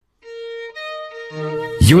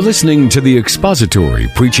You're listening to the expository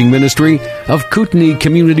preaching ministry of Kootenai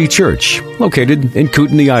Community Church, located in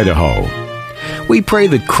Kootenai, Idaho. We pray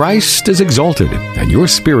that Christ is exalted and your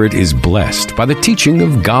spirit is blessed by the teaching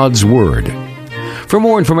of God's Word. For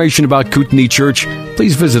more information about Kootenai Church,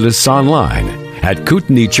 please visit us online at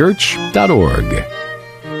kootenaichurch.org.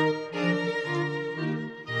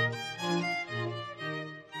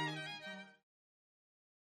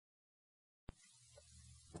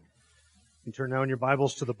 You turn now in your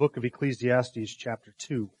Bibles to the book of Ecclesiastes, chapter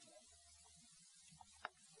 2.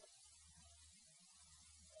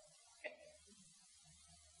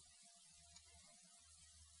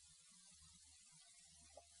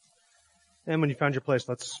 And when you found your place,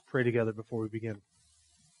 let's pray together before we begin.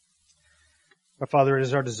 Our Father, it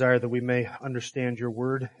is our desire that we may understand your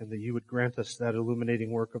word and that you would grant us that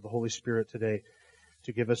illuminating work of the Holy Spirit today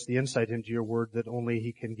to give us the insight into your word that only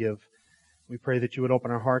he can give. We pray that you would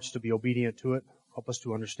open our hearts to be obedient to it, help us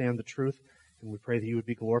to understand the truth, and we pray that you would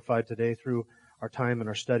be glorified today through our time and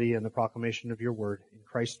our study and the proclamation of your word. In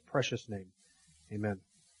Christ's precious name, amen.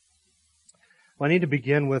 Well, I need to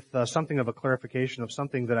begin with something of a clarification of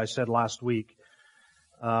something that I said last week,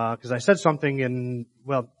 because I said something the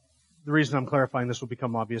reason I'm clarifying this will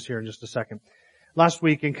become obvious here in just a second. Last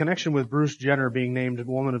week, in connection with Bruce Jenner being named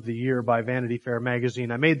Woman of the Year by Vanity Fair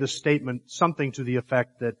magazine, I made this statement, something to the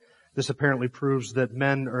effect that this apparently proves that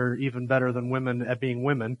men are even better than women at being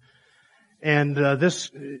women. And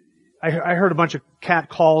I heard a bunch of cat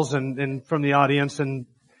calls and from the audience and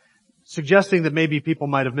suggesting that maybe people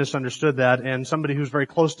might have misunderstood that. And somebody who's very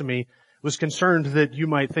close to me was concerned that you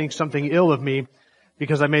might think something ill of me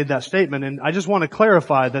because I made that statement. And I just want to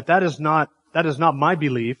clarify that that is not my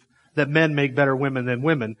belief that men make better women than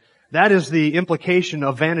women. That is the implication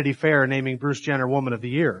of Vanity Fair naming Bruce Jenner Woman of the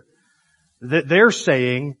Year. That they're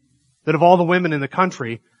saying that of all the women in the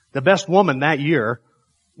country, the best woman that year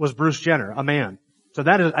was Bruce Jenner, a man. So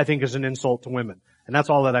that is, I think, is an insult to women. And that's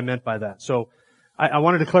all that I meant by that. So I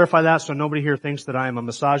wanted to clarify that so nobody here thinks that I am a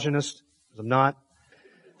misogynist, because I'm not.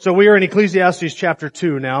 So we are in Ecclesiastes chapter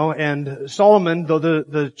 2 now, and Solomon, though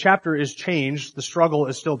the chapter is changed, the struggle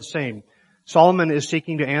is still the same. Solomon is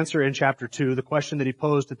seeking to answer in chapter 2 the question that he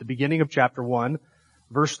posed at the beginning of chapter 1,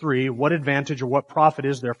 verse 3, what advantage or what profit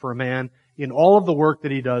is there for a man in all of the work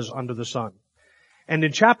that he does under the sun? And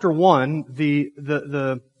in chapter 1,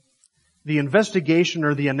 the investigation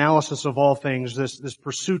or the analysis of all things, this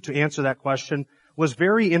pursuit to answer that question, was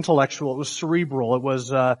very intellectual. It was cerebral. It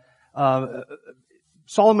was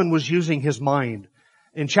Solomon was using his mind.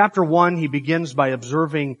 In chapter 1, he begins by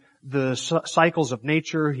observing the cycles of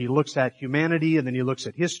nature. He looks at humanity, and then he looks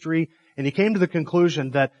at history. And he came to the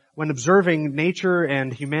conclusion that when observing nature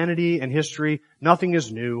and humanity and history, nothing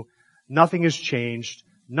is new, nothing is changed,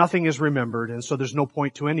 nothing is remembered, and so there's no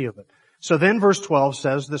point to any of it. So then verse 12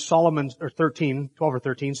 says that 12 or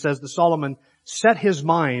 13 says that Solomon set his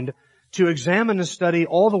mind to examine and study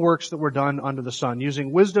all the works that were done under the sun.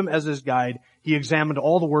 Using wisdom as his guide, he examined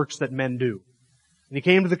all the works that men do. And he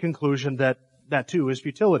came to the conclusion that that too is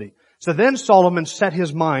futility. So then Solomon set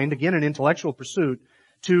his mind, again an intellectual pursuit,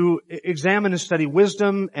 to examine and study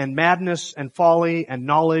wisdom and madness and folly and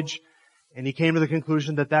knowledge. And he came to the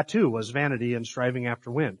conclusion that that too was vanity and striving after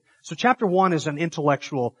wind. So chapter 1 is an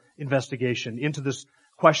intellectual investigation into this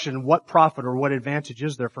question, what profit or what advantage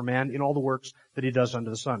is there for man in all the works that he does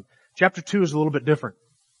under the sun? Chapter 2 is a little bit different.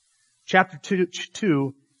 Chapter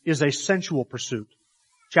 2 is a sensual pursuit.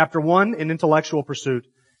 Chapter 1, an intellectual pursuit.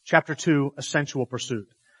 Chapter 2, a sensual pursuit.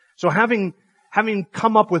 So having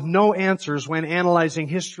come up with no answers when analyzing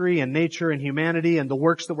history and nature and humanity and the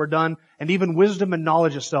works that were done, and even wisdom and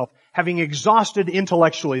knowledge itself, having exhausted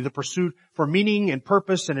intellectually the pursuit for meaning and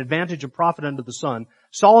purpose and advantage and profit under the sun,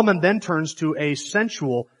 Solomon then turns to a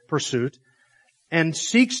sensual pursuit and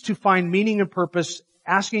seeks to find meaning and purpose,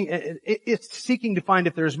 seeking to find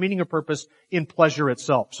if there is meaning or purpose in pleasure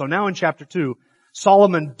itself. So now in chapter 2,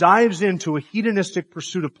 Solomon dives into a hedonistic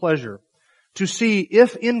pursuit of pleasure to see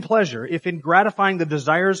if in pleasure, if in gratifying the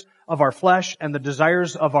desires of our flesh and the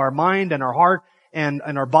desires of our mind and our heart and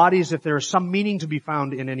our bodies, if there is some meaning to be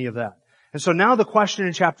found in any of that. And so now the question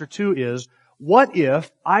in chapter 2 is, what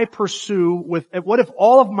if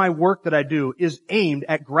all of my work that I do is aimed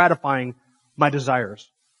at gratifying my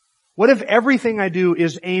desires? What if everything I do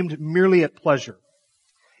is aimed merely at pleasure?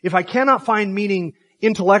 If I cannot find meaning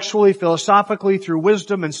intellectually, philosophically, through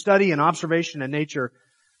wisdom and study and observation and nature,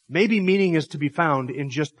 maybe meaning is to be found in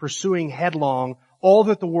just pursuing headlong all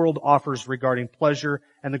that the world offers regarding pleasure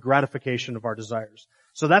and the gratification of our desires.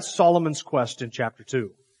 So that's Solomon's quest in chapter 2.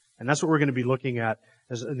 And that's what we're going to be looking at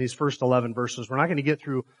in these first 11 verses. We're not going to get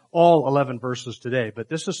through all 11 verses today, but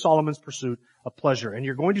this is Solomon's pursuit of pleasure. And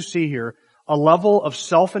you're going to see here a level of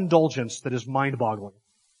self-indulgence that is mind-boggling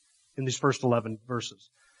in these first 11 verses.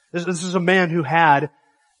 This is a man who had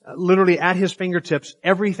literally at his fingertips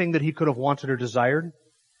everything that he could have wanted or desired,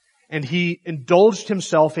 and he indulged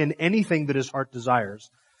himself in anything that his heart desires.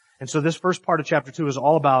 And so this first part of chapter 2 is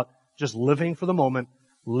all about just living for the moment,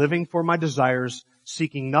 living for my desires,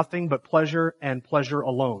 seeking nothing but pleasure and pleasure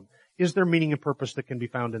alone. Is there meaning and purpose that can be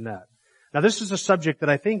found in that? Now this is a subject that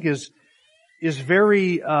I think is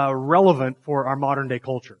very relevant for our modern day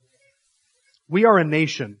culture. We are a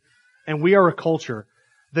nation and we are a culture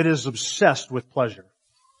that is obsessed with pleasure.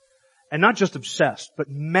 And not just obsessed, but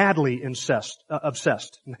madly obsessed,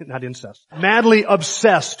 not incest. Madly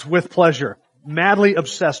obsessed with pleasure. Madly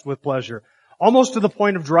obsessed with pleasure. Almost to the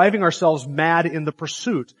point of driving ourselves mad in the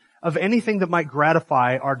pursuit of anything that might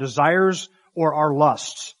gratify our desires or our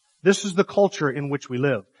lusts. This is the culture in which we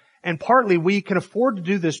live. And partly we can afford to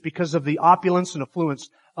do this because of the opulence and affluence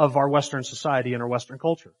of our Western society and our Western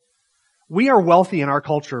culture. We are wealthy in our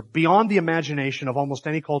culture beyond the imagination of almost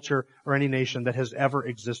any culture or any nation that has ever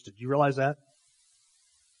existed. Do you realize that?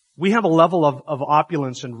 We have a level of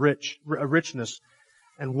opulence and richness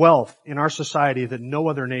and wealth in our society that no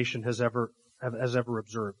other nation has ever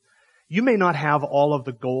observed. You may not have all of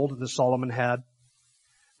the gold that Solomon had,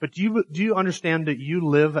 but do you understand that you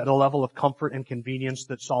live at a level of comfort and convenience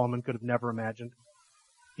that Solomon could have never imagined?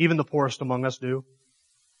 Even the poorest among us do.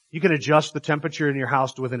 You can adjust the temperature in your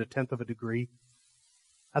house to within 1/10 of a degree.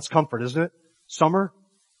 That's comfort, isn't it? Summer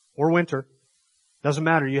or winter. Doesn't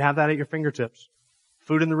matter. You have that at your fingertips.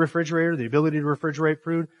 Food in the refrigerator, the ability to refrigerate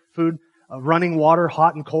food, running water,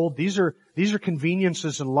 hot and cold. These are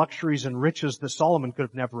conveniences and luxuries and riches that Solomon could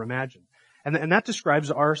have never imagined. And that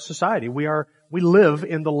describes our society. We live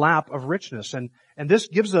in the lap of richness. And this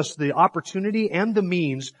gives us the opportunity and the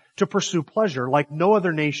means to pursue pleasure like no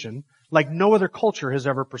other nation, like no other culture has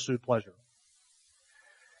ever pursued pleasure.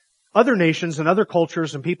 Other nations and other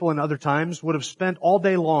cultures and people in other times would have spent all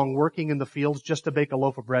day long working in the fields just to bake a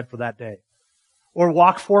loaf of bread for that day. Or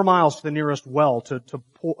walk 4 miles to the nearest well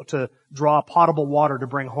to draw potable water to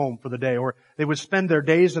bring home for the day. Or they would spend their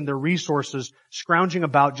days and their resources scrounging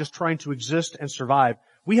about just trying to exist and survive.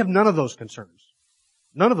 We have none of those concerns.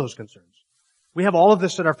 None of those concerns. We have all of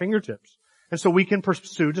this at our fingertips. And so we can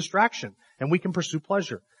pursue distraction and we can pursue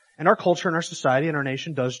pleasure. And our culture and our society and our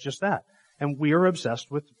nation does just that. And we are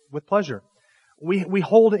obsessed with pleasure. We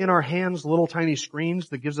hold in our hands little tiny screens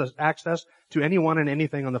that gives us access to anyone and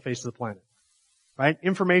anything on the face of the planet. Right?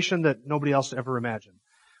 Information that nobody else ever imagined.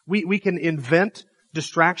 We can invent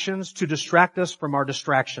distractions to distract us from our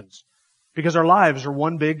distractions. Because our lives are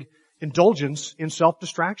one big indulgence in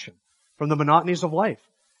self-distraction from the monotonies of life.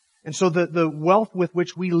 And so the wealth with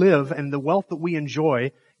which we live and the wealth that we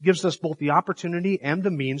enjoy gives us both the opportunity and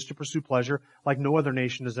the means to pursue pleasure like no other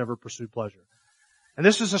nation has ever pursued pleasure. And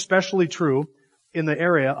this is especially true in the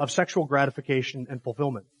area of sexual gratification and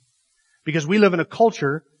fulfillment. Because we live in a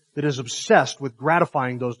culture that is obsessed with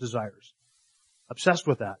gratifying those desires. Obsessed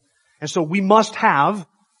with that. And so we must have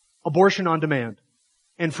abortion on demand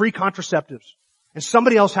and free contraceptives. And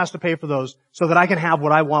somebody else has to pay for those so that I can have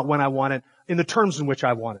what I want when I want it in the terms in which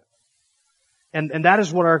I want it. And that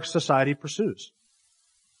is what our society pursues.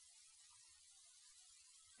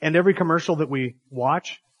 And every commercial that we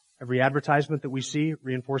watch, every advertisement that we see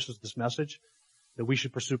reinforces this message that we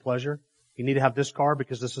should pursue pleasure. You need to have this car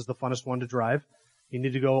because this is the funnest one to drive. You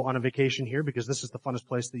need to go on a vacation here because this is the funnest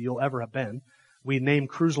place that you'll ever have been. We name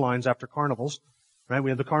cruise lines after carnivals, right?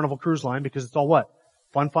 We have the Carnival Cruise Line because it's all what?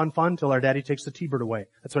 Fun, fun, fun till our daddy takes the T-bird away.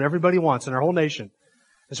 That's what everybody wants in our whole nation.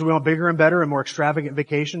 And so we want bigger and better and more extravagant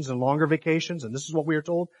vacations and longer vacations. And this is what we are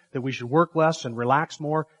told, that we should work less and relax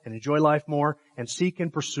more and enjoy life more and seek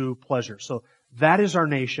and pursue pleasure. So that is our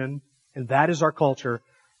nation and that is our culture.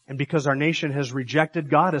 And because our nation has rejected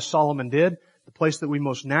God as Solomon did, the place that we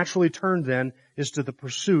most naturally turn then is to the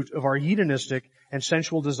pursuit of our hedonistic and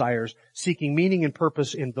sensual desires, seeking meaning and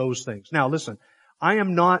purpose in those things. Now listen, I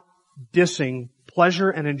am not dissing pleasure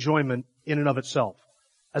and enjoyment in and of itself,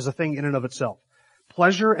 as a thing in and of itself.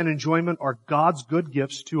 Pleasure and enjoyment are God's good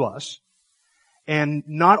gifts to us. And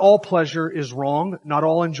not all pleasure is wrong, not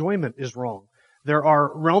all enjoyment is wrong. There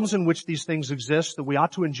are realms in which these things exist that we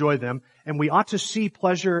ought to enjoy them, and we ought to see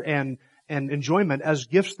pleasure and enjoyment as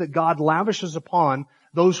gifts that God lavishes upon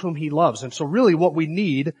those whom He loves. And so really what we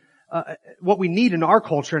need in our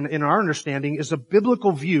culture and in our understanding is a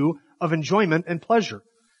biblical view of enjoyment and pleasure.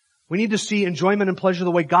 We need to see enjoyment and pleasure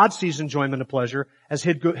the way God sees enjoyment and pleasure as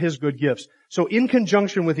His good gifts. So in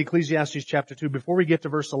conjunction with Ecclesiastes chapter 2, before we get to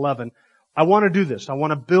verse 11, I want to do this. I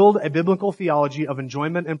want to build a biblical theology of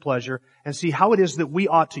enjoyment and pleasure and see how it is that we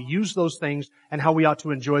ought to use those things and how we ought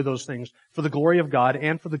to enjoy those things for the glory of God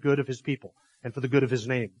and for the good of His people and for the good of His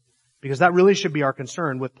name. Because that really should be our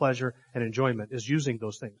concern with pleasure and enjoyment, is using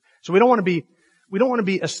those things. So we don't want to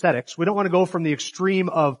be ascetics. We don't want to go from the extreme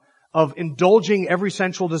of indulging every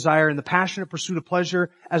sensual desire and the passionate pursuit of pleasure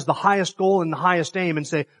as the highest goal and the highest aim and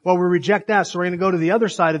say, well, we reject that, so we're going to go to the other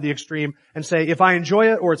side of the extreme and say, if I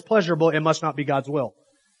enjoy it or it's pleasurable, it must not be God's will.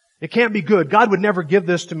 It can't be good. God would never give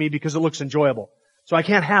this to me because it looks enjoyable. So I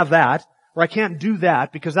can't have that, or I can't do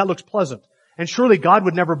that because that looks pleasant. And surely God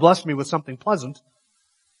would never bless me with something pleasant.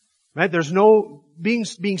 Right? There's no, being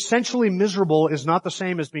sensually miserable is not the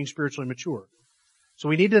same as being spiritually mature. So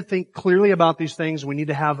we need to think clearly about these things. We need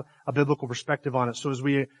to have a biblical perspective on it. So as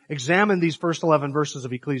we examine these first 11 verses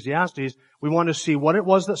of Ecclesiastes, we want to see what it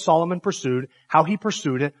was that Solomon pursued, how he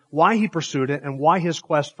pursued it, why he pursued it, and why his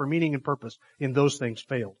quest for meaning and purpose in those things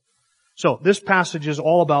failed. So this passage is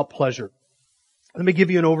all about pleasure. Let me give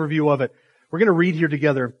you an overview of it. We're going to read here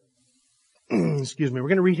together, excuse me, we're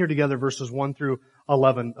going to read here together verses 1 through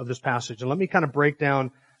 11 of this passage. And let me kind of break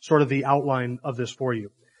down sort of the outline of this for you.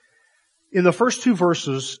 In the first two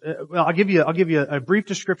verses, I'll give you a brief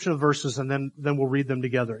description of the verses and then we'll read them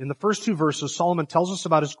together. In the first two verses, Solomon tells us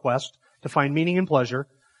about his quest to find meaning and pleasure,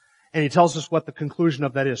 and he tells us what the conclusion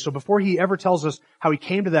of that is. So before he ever tells us how he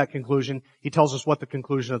came to that conclusion, he tells us what the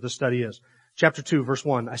conclusion of the study is. Chapter 2, verse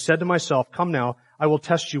 1, I said to myself, come now, I will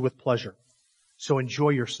test you with pleasure. So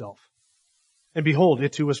enjoy yourself. And behold,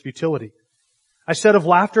 it too was futility. I said of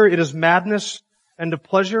laughter, it is madness, and of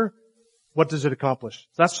pleasure, what does it accomplish?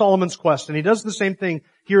 That's Solomon's quest. And he does the same thing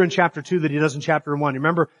here in chapter 2 that he does in chapter 1.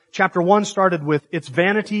 Remember, chapter 1 started with, it's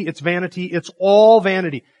vanity, it's all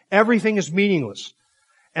vanity. Everything is meaningless.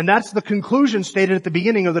 And that's the conclusion stated at the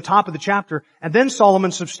beginning of the top of the chapter. And then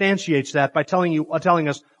Solomon substantiates that by telling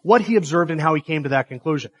us what he observed and how he came to that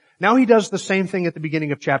conclusion. Now he does the same thing at the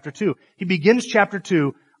beginning of chapter 2. He begins chapter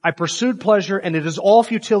 2, I pursued pleasure and it is all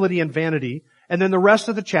futility and vanity. And then the rest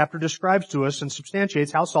of the chapter describes to us and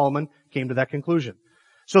substantiates how Solomon came to that conclusion.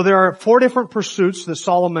 So there are 4 different pursuits that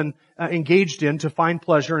Solomon engaged in to find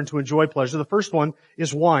pleasure and to enjoy pleasure. The first one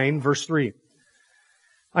is wine, verse 3.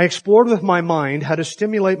 I explored with my mind how to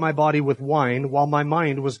stimulate my body with wine while my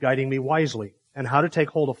mind was guiding me wisely, and how to take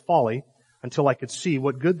hold of folly until I could see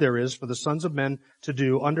what good there is for the sons of men to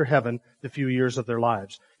do under heaven the few years of their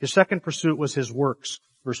lives. His second pursuit was his works,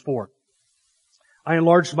 verse 4. I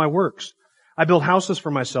enlarged my works. I built houses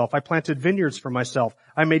for myself. I planted vineyards for myself.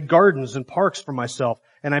 I made gardens and parks for myself,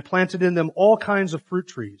 and I planted in them all kinds of fruit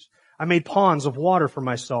trees. I made ponds of water for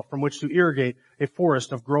myself from which to irrigate a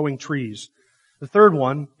forest of growing trees. The third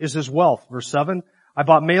one is his wealth. Verse 7, I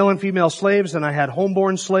bought male and female slaves, and I had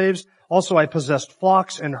homeborn slaves. Also I possessed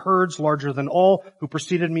flocks and herds larger than all who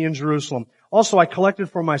preceded me in Jerusalem. Also I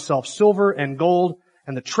collected for myself silver and gold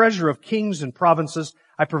and the treasure of kings and provinces.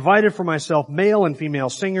 I provided for myself male and female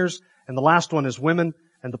singers. And the last one is women,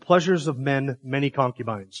 and the pleasures of men, many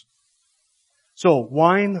concubines. So,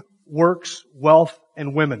 wine, works, wealth,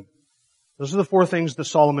 and women. Those are the 4 things that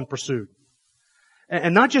Solomon pursued.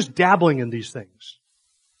 And not just dabbling in these things.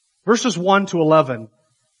 Verses 1 to 11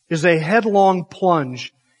 is a headlong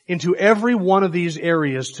plunge into every one of these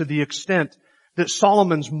areas to the extent that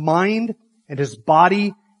Solomon's mind and his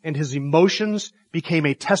body and his emotions became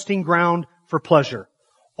a testing ground for pleasure.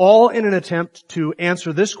 All in an attempt to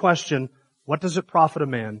answer this question, what does it profit a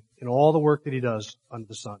man in all the work that he does under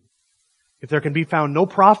the sun? If there can be found no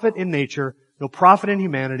profit in nature, no profit in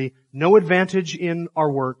humanity, no advantage in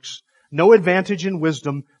our works, no advantage in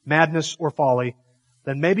wisdom, madness, or folly,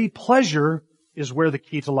 then maybe pleasure is where the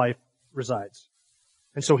key to life resides.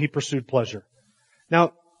 And so he pursued pleasure.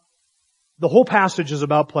 Now, the whole passage is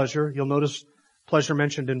about pleasure. You'll notice pleasure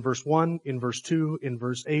mentioned in verse 1, in verse 2, in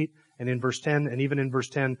verse 8, and in verse 10, and even in verse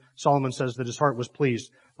 10, Solomon says that his heart was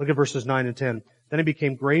pleased. Look at verses 9 and 10. Then he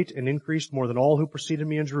became great and increased more than all who preceded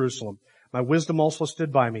me in Jerusalem. My wisdom also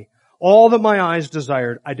stood by me. All that my eyes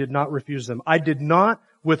desired, I did not refuse them. I did not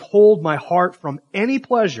withhold my heart from any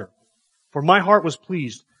pleasure, for my heart was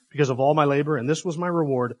pleased because of all my labor, and this was my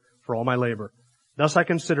reward for all my labor. Thus I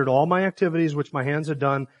considered all my activities which my hands had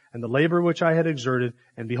done, and the labor which I had exerted,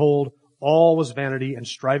 and behold, all was vanity and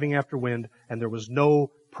striving after wind, and there was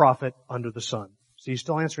no profit under the sun. So he's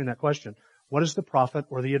still answering that question. What is the profit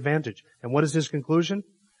or the advantage? And what is his conclusion?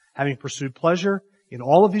 Having pursued pleasure in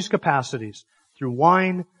all of these capacities, through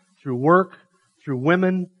wine, through work, through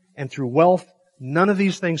women, and through wealth, none of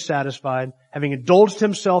these things satisfied, having indulged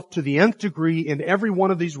himself to the nth degree in every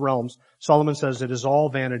one of these realms, Solomon says it is all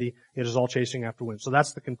vanity, it is all chasing after wind. So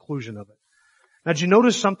that's the conclusion of it. Now, did you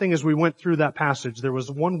notice something as we went through that passage? There was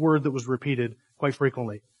one word that was repeated quite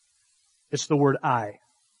frequently. It's the word I.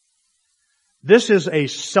 This is a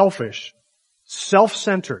selfish,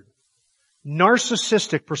 self-centered,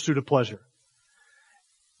 narcissistic pursuit of pleasure.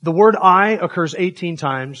 The word I occurs 18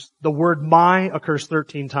 times. The word my occurs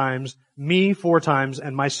 13 times. Me 4 times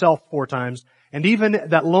and myself 4 times. And even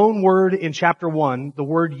that lone word in chapter 1, the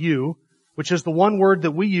word you, which is the one word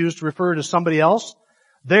that we use to refer to somebody else,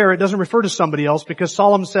 there it doesn't refer to somebody else because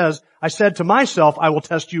Solomon says, I said to myself, I will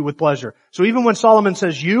test you with pleasure. So even when Solomon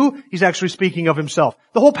says you, he's actually speaking of himself.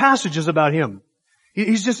 The whole passage is about him.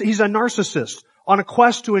 He's a narcissist on a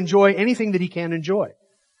quest to enjoy anything that he can enjoy.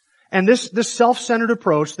 And this self-centered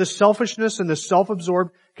approach, this selfishness and this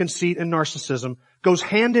self-absorbed conceit and narcissism goes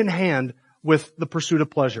hand in hand with the pursuit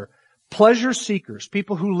of pleasure. Pleasure seekers,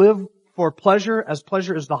 people who live for pleasure as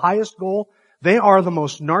the highest goal, they are the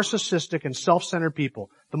most narcissistic and self-centered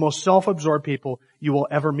people, the most self-absorbed people you will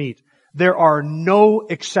ever meet. There are no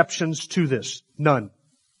exceptions to this. None.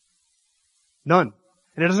 None.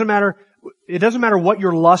 And it doesn't matter what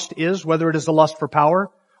your lust is, whether it is a lust for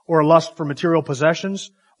power, or a lust for material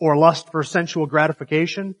possessions, or a lust for sensual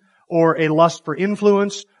gratification, or a lust for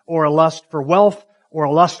influence, or a lust for wealth, or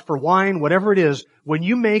a lust for wine, whatever it is, when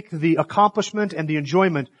you make the accomplishment and the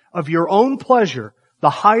enjoyment of your own pleasure the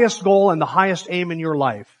highest goal and the highest aim in your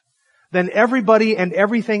life, then everybody and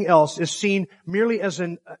everything else is seen merely as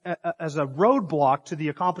a roadblock to the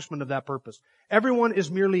accomplishment of that purpose. Everyone is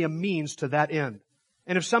merely a means to that end.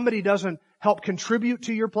 And if somebody doesn't help contribute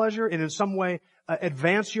to your pleasure and in some way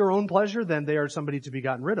advance your own pleasure, then they are somebody to be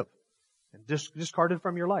gotten rid of and discarded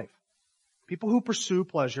from your life. People who pursue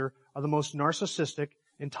pleasure are the most narcissistic,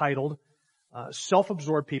 entitled,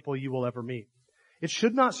 self-absorbed people you will ever meet. It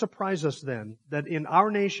should not surprise us then that in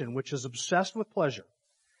our nation, which is obsessed with pleasure,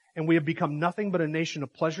 and we have become nothing but a nation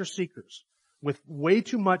of pleasure seekers with way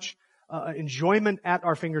too much enjoyment at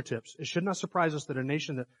our fingertips, it should not surprise us that a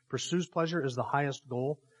nation that pursues pleasure as the highest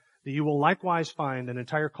goal, that you will likewise find an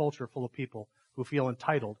entire culture full of people who feel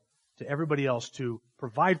entitled to everybody else to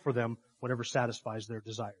provide for them whatever satisfies their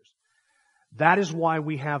desires. That is why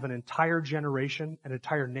we have an entire generation, an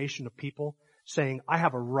entire nation of people saying, I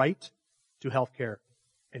have a right to health care,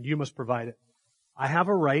 and you must provide it. I have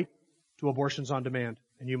a right to abortions on demand,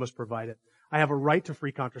 and you must provide it. I have a right to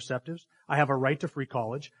free contraceptives. I have a right to free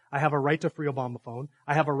college. I have a right to free Obama phone.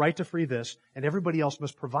 I have a right to free this, and everybody else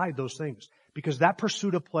must provide those things. Because that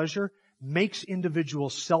pursuit of pleasure makes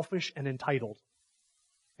individuals selfish and entitled.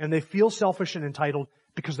 And they feel selfish and entitled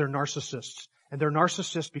because they're narcissists. And they're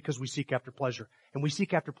narcissists because we seek after pleasure. And we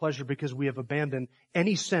seek after pleasure because we have abandoned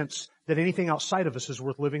any sense that anything outside of us is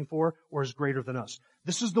worth living for or is greater than us.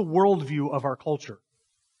 This is the worldview of our culture.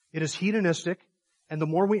 It is hedonistic, and the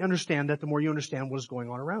more we understand that, the more you understand what is going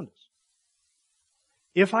on around us.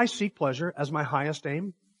 If I seek pleasure as my highest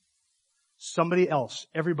aim, somebody else,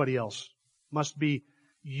 everybody else, must be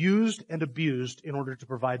used and abused in order to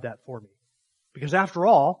provide that for me. Because after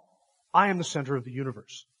all, I am the center of the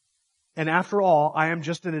universe. And after all, I am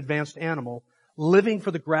just an advanced animal living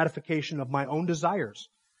for the gratification of my own desires.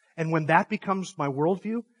 And when that becomes my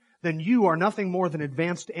worldview, then you are nothing more than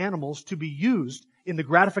advanced animals to be used in the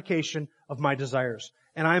gratification of my desires.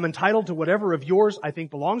 And I am entitled to whatever of yours I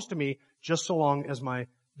think belongs to me, just so long as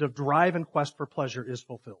the drive and quest for pleasure is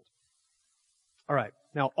fulfilled. All right.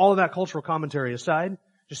 Now, all of that cultural commentary aside,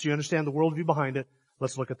 just so you understand the worldview behind it,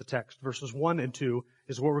 let's look at the text. Verses 1 and 2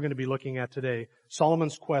 is what we're going to be looking at today.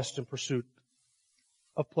 Solomon's quest and pursuit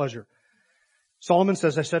of pleasure. Solomon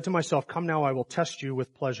says, I said to myself, come now, I will test you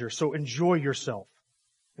with pleasure. So enjoy yourself.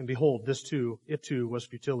 And behold, it too was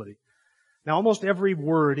futility. Now, almost every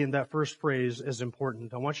word in that first phrase is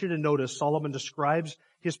important. I want you to notice Solomon describes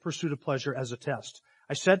his pursuit of pleasure as a test.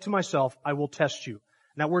 I said to myself, I will test you.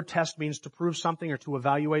 And that word test means to prove something or to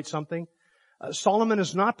evaluate something. Solomon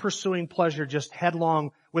is not pursuing pleasure just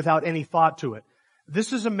headlong without any thought to it.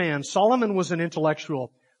 This is a man, Solomon was an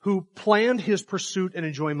intellectual who planned his pursuit and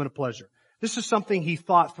enjoyment of pleasure. This is something he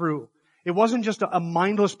thought through. It wasn't just a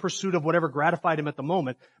mindless pursuit of whatever gratified him at the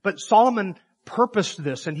moment, but Solomon purposed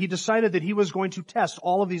this, and he decided that he was going to test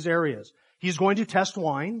all of these areas. He's going to test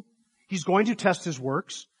wine. He's going to test his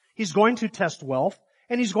works. He's going to test wealth,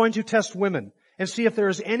 and he's going to test women and see if there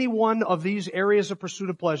is any one of these areas of pursuit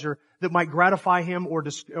of pleasure that might gratify him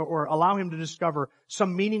or allow him to discover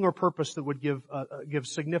some meaning or purpose that would give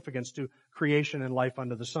significance to creation and life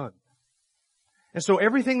under the sun. And so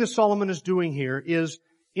everything that Solomon is doing here is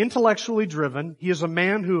intellectually driven. He is a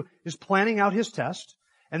man who is planning out his test,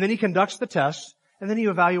 and then he conducts the test, and then he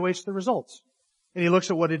evaluates the results. And he looks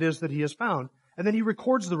at what it is that he has found, and then he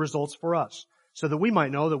records the results for us. so that we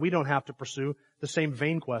might know that we don't have to pursue the same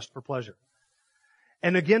vain quest for pleasure.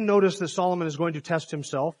 And again, notice that Solomon is going to test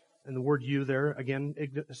himself, and the word "you" there again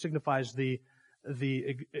signifies the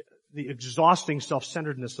exhausting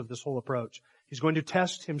self-centeredness of this whole approach. He's going to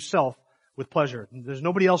test himself with pleasure. There's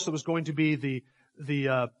nobody else that was going to be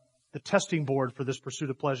the testing board for this pursuit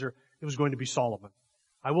of pleasure. It was going to be Solomon.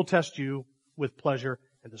 I will test you with pleasure,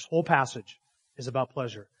 and this whole passage is about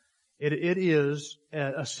pleasure. It is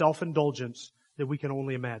a self-indulgence that we can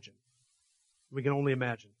only imagine. We can only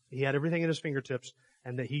imagine. He had everything at his fingertips,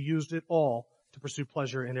 and that he used it all to pursue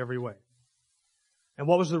pleasure in every way. And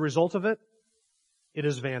what was the result of it? It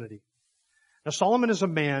is vanity. Now, Solomon is a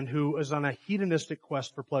man who is on a hedonistic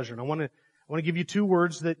quest for pleasure. And I want to give you two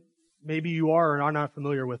words that maybe you are or are not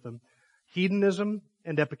familiar with them. Hedonism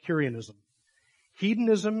and Epicureanism.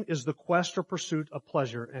 Hedonism is the quest or pursuit of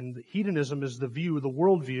pleasure, and hedonism is the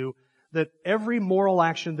worldview that every moral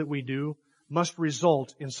action that we do must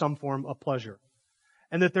result in some form of pleasure.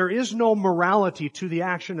 And that there is no morality to the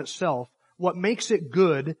action itself. What makes it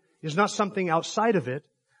good is not something outside of it,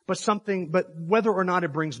 but whether or not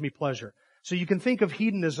it brings me pleasure. So you can think of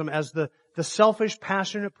hedonism as the selfish,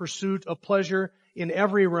 passionate pursuit of pleasure in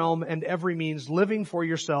every realm and every means, living for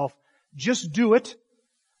yourself. Just do it.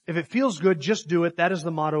 If it feels good, just do it. That is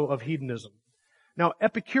the motto of hedonism. Now,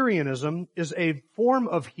 Epicureanism is a form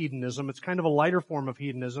of hedonism. It's kind of a lighter form of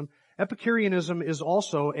hedonism. Epicureanism is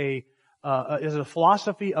also a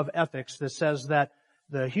philosophy of ethics that says that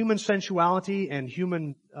the human sensuality and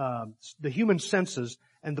the human senses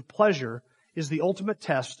and the pleasure is the ultimate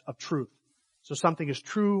test of truth. So something is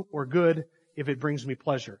true or good if it brings me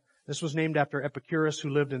pleasure. This was named after Epicurus, who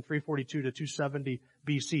lived in 342 to 270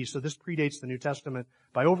 BC. So this predates the New Testament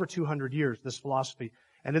by over 200 years, this philosophy.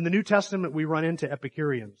 And in the New Testament, we run into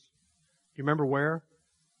Epicureans. Do you remember where?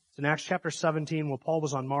 It's in Acts chapter 17, when Paul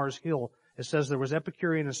was on Mars Hill. It says there was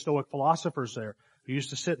Epicurean and Stoic philosophers there who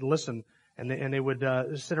used to sit and listen, and they would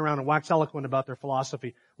sit around and wax eloquent about their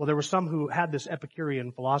philosophy. Well, there were some who had this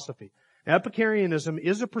Epicurean philosophy. Now, Epicureanism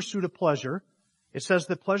is a pursuit of pleasure. It says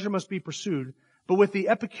that pleasure must be pursued. But with the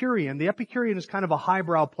Epicurean is kind of a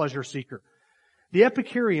highbrow pleasure seeker. The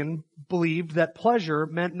Epicurean believed that pleasure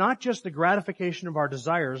meant not just the gratification of our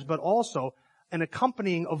desires, but also an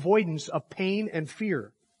accompanying avoidance of pain and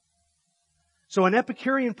fear. So an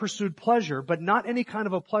Epicurean pursued pleasure, but not any kind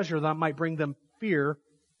of a pleasure that might bring them fear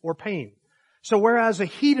or pain. So whereas a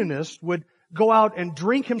hedonist would go out and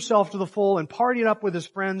drink himself to the full and party it up with his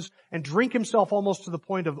friends and drink himself almost to the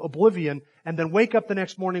point of oblivion and then wake up the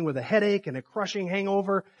next morning with a headache and a crushing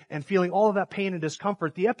hangover and feeling all of that pain and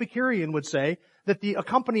discomfort, the Epicurean would say that the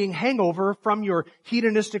accompanying hangover from your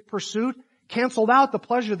hedonistic pursuit canceled out the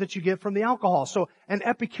pleasure that you get from the alcohol. So an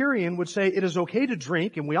Epicurean would say it is okay to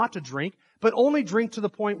drink, and we ought to drink, but only drink to the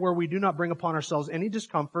point where we do not bring upon ourselves any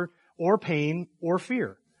discomfort or pain or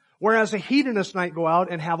fear. Whereas a hedonist might go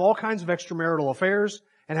out and have all kinds of extramarital affairs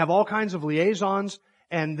and have all kinds of liaisons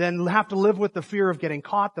and then have to live with the fear of getting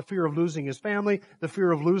caught, the fear of losing his family, the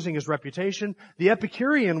fear of losing his reputation. The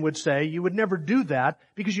Epicurean would say you would never do that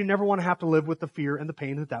because you never want to have to live with the fear and the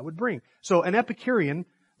pain that would bring. So an Epicurean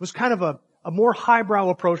was kind of a more highbrow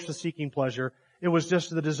approach to seeking pleasure. It was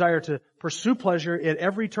just the desire to pursue pleasure at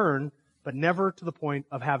every turn, but never to the point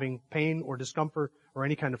of having pain or discomfort or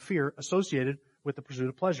any kind of fear associated with the pursuit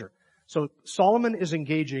of pleasure. So Solomon is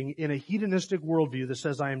engaging in a hedonistic worldview that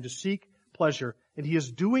says I am to seek pleasure, and he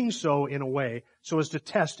is doing so in a way so as to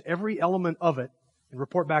test every element of it and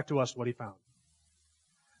report back to us what he found.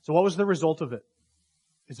 So what was the result of it?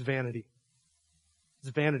 It's vanity. It's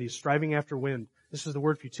vanity, striving after wind. This is the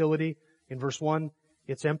word futility. In verse 1,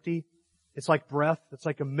 it's empty. It's like breath. It's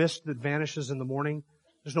like a mist that vanishes in the morning.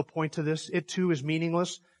 There's no point to this. It too is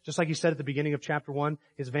meaningless. Just like he said at the beginning of chapter 1,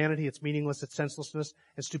 it's vanity, it's meaningless, it's senselessness,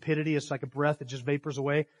 it's stupidity, it's like a breath, it just vapors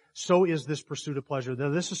away. So is this pursuit of pleasure. Now,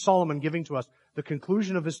 this is Solomon giving to us the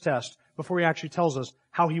conclusion of his test before he actually tells us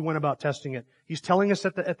how he went about testing it. He's telling us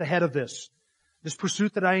at the head of this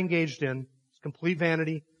pursuit that I engaged in is complete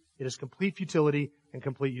vanity, it is complete futility, and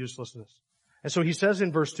complete uselessness. And so he says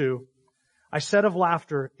in verse 2, I said of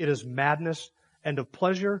laughter, it is madness, and of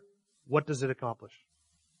pleasure, what does it accomplish?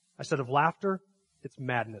 I said of laughter, it's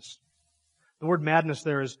madness. The word madness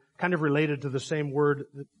there is kind of related to the same word,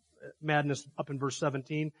 madness, up in verse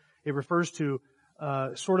 17. It refers to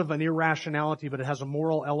sort of an irrationality, but it has a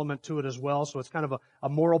moral element to it as well. So it's kind of a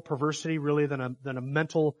moral perversity really than a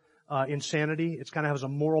mental insanity. It kind of has a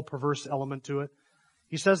moral perverse element to it.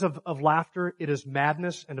 He says of laughter, it is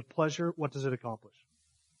madness, and of pleasure, what does it accomplish?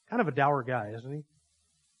 Kind of a dour guy, isn't he?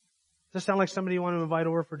 Does this sound like somebody you want to invite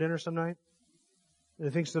over for dinner some night?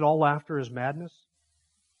 That thinks that all laughter is madness?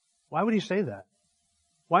 Why would he say that?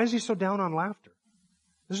 Why is he so down on laughter?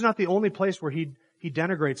 This is not the only place where he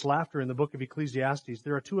denigrates laughter in the book of Ecclesiastes.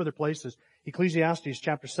 There are two other places. Ecclesiastes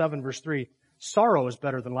chapter 7 verse 3. Sorrow is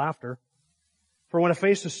better than laughter. For when a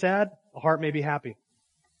face is sad, a heart may be happy.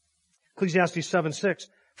 Ecclesiastes 7:6.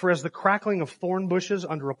 For as the crackling of thorn bushes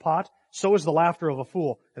under a pot, so is the laughter of a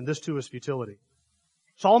fool, and this too is futility.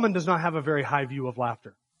 Solomon does not have a very high view of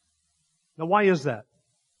laughter. Now why is that?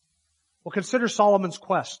 Well, consider Solomon's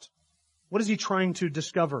quest. What is he trying to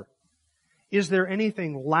discover? Is there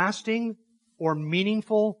anything lasting or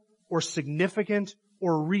meaningful or significant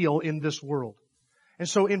or real in this world? And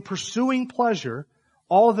so in pursuing pleasure,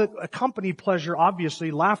 all that accompany pleasure,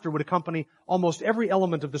 obviously, laughter would accompany almost every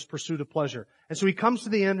element of this pursuit of pleasure. And so he comes to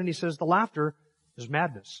the end and he says the laughter is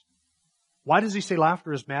madness. Why does he say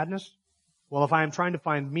laughter is madness? Well, if I am trying to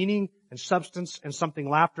find meaning and substance and something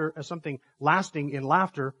lasting in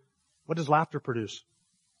laughter, what does laughter produce?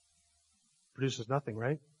 It produces nothing,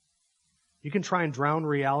 right? You can try and drown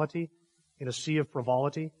reality in a sea of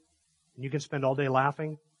frivolity, and you can spend all day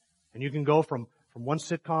laughing, and you can go from one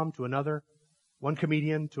sitcom to another, one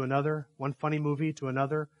comedian to another, one funny movie to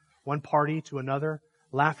another, one party to another,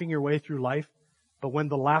 laughing your way through life. But when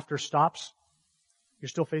the laughter stops, you're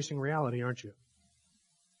still facing reality, aren't you?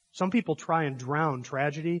 Some people try and drown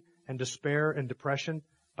tragedy and despair and depression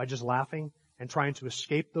by just laughing and trying to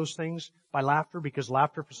escape those things by laughter, because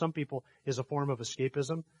laughter for some people is a form of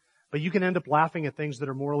escapism. But you can end up laughing at things that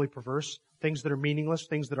are morally perverse, things that are meaningless,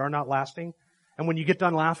 things that are not lasting. And when you get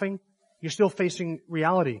done laughing, you're still facing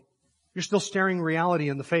reality. You're still staring reality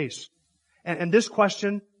in the face. And this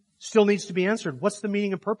question still needs to be answered. What's the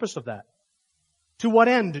meaning and purpose of that? To what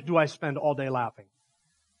end do I spend all day laughing?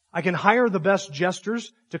 I can hire the best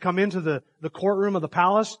jesters to come into the courtroom of the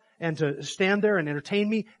palace and to stand there and entertain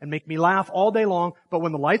me and make me laugh all day long. But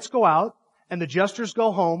when the lights go out and the jesters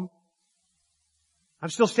go home, I'm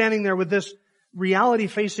still standing there with this reality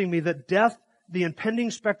facing me that death, the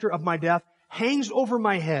impending specter of my death, hangs over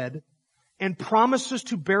my head and promises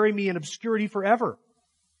to bury me in obscurity forever.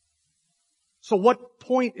 So what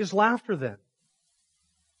point is laughter then?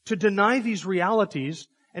 To deny these realities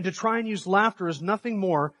and to try and use laughter as nothing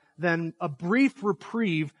more than a brief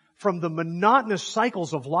reprieve from the monotonous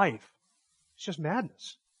cycles of life. It's just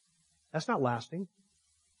madness. That's not lasting.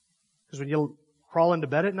 Because when you crawl into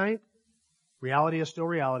bed at night, reality is still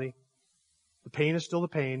reality. The pain is still the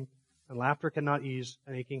pain, and laughter cannot ease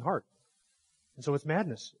an aching heart. And so it's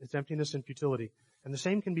madness. It's emptiness and futility. And the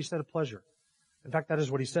same can be said of pleasure. In fact, that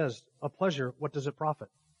is what he says. Of pleasure, what does it profit?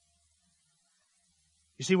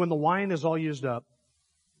 You see, when the wine is all used up,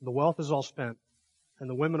 the wealth is all spent, and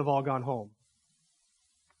the women have all gone home,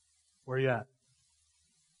 where are you at?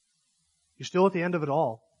 You're still at the end of it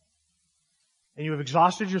all. And you have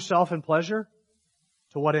exhausted yourself in pleasure.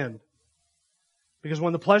 To what end? Because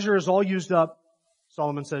when the pleasure is all used up,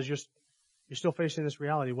 Solomon says, you're still facing this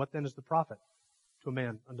reality. What then is the profit to a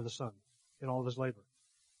man under the sun in all of his labor?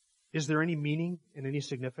 Is there any meaning and any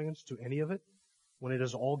significance to any of it when it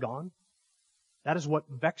is all gone? That is what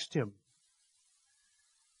vexed him.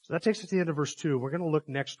 So that takes us to the end of verse 2. We're going to look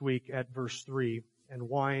next week at verse 3 and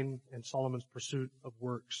wine and Solomon's pursuit of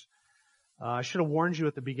works. I should have warned you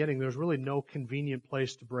at the beginning, there's really no convenient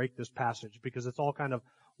place to break this passage because it's all kind of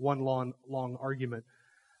one long argument.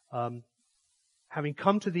 Having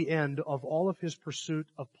come to the end of all of his pursuit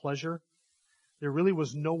of pleasure, there really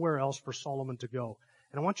was nowhere else for Solomon to go.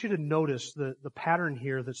 And I want you to notice the pattern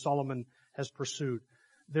here that Solomon has pursued.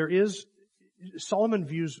 Solomon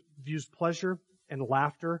views pleasure and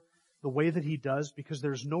laughter the way that he does because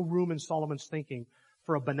there's no room in Solomon's thinking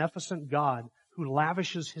for a beneficent God who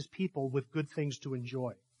lavishes his people with good things to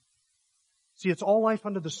enjoy. See, it's all life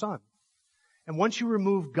under the sun. And once you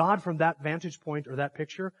remove God from that vantage point or that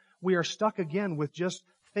picture, we are stuck again with just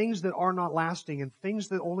things that are not lasting and things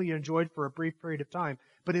that only are enjoyed for a brief period of time.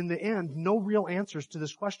 But in the end, no real answers to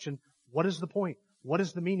this question, what is the point? What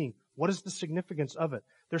is the meaning? What is the significance of it?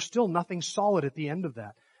 There's still nothing solid at the end of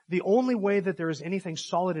that. The only way that there is anything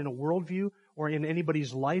solid in a worldview or in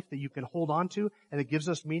anybody's life that you can hold on to and that gives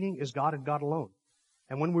us meaning is God and God alone.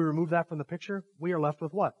 And when we remove that from the picture, we are left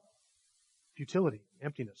with what? Futility,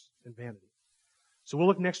 emptiness, and vanity. So we'll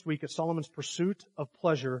look next week at Solomon's pursuit of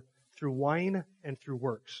pleasure through wine and through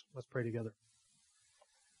works. Let's pray together.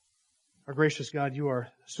 Our gracious God, you are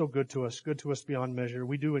so good to us beyond measure.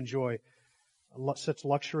 We do enjoy such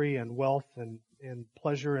luxury and wealth and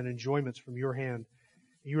pleasure and enjoyments from your hand.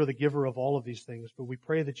 You are the giver of all of these things, but we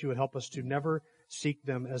pray that you would help us to never seek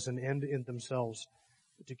them as an end in themselves,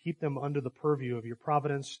 but to keep them under the purview of your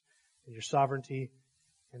providence and your sovereignty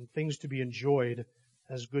and things to be enjoyed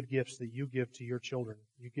as good gifts that you give to your children.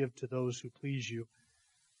 You give to those who please you.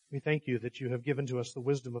 We thank you that you have given to us the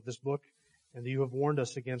wisdom of this book and that you have warned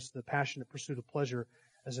us against the passionate pursuit of pleasure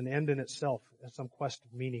as an end in itself, as some quest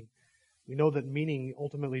of meaning. We know that meaning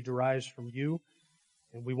ultimately derives from you,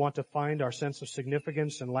 and we want to find our sense of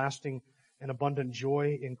significance and lasting and abundant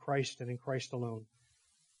joy in Christ and in Christ alone.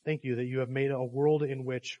 Thank you that you have made a world in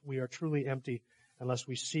which we are truly empty unless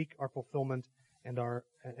we seek our fulfillment and our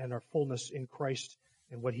fullness in Christ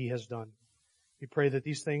and what He has done. We pray that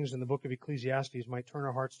these things in the book of Ecclesiastes might turn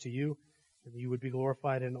our hearts to you, and that you would be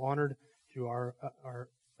glorified and honored through our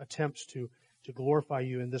attempts to glorify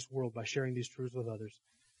you in this world by sharing these truths with others.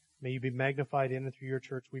 May you be magnified in and through your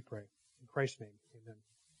church, we pray. In Christ's name, amen.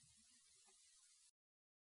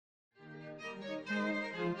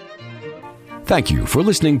 Thank you for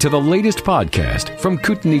listening to the latest podcast from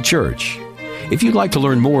Kootenai Church. If you'd like to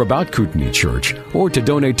learn more about Kootenai Church or to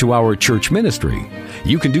donate to our church ministry,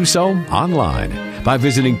 you can do so online by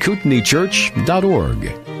visiting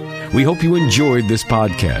kootenaichurch.org. We hope you enjoyed this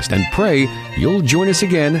podcast and pray you'll join us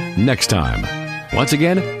again next time. Once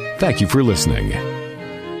again, thank you for listening.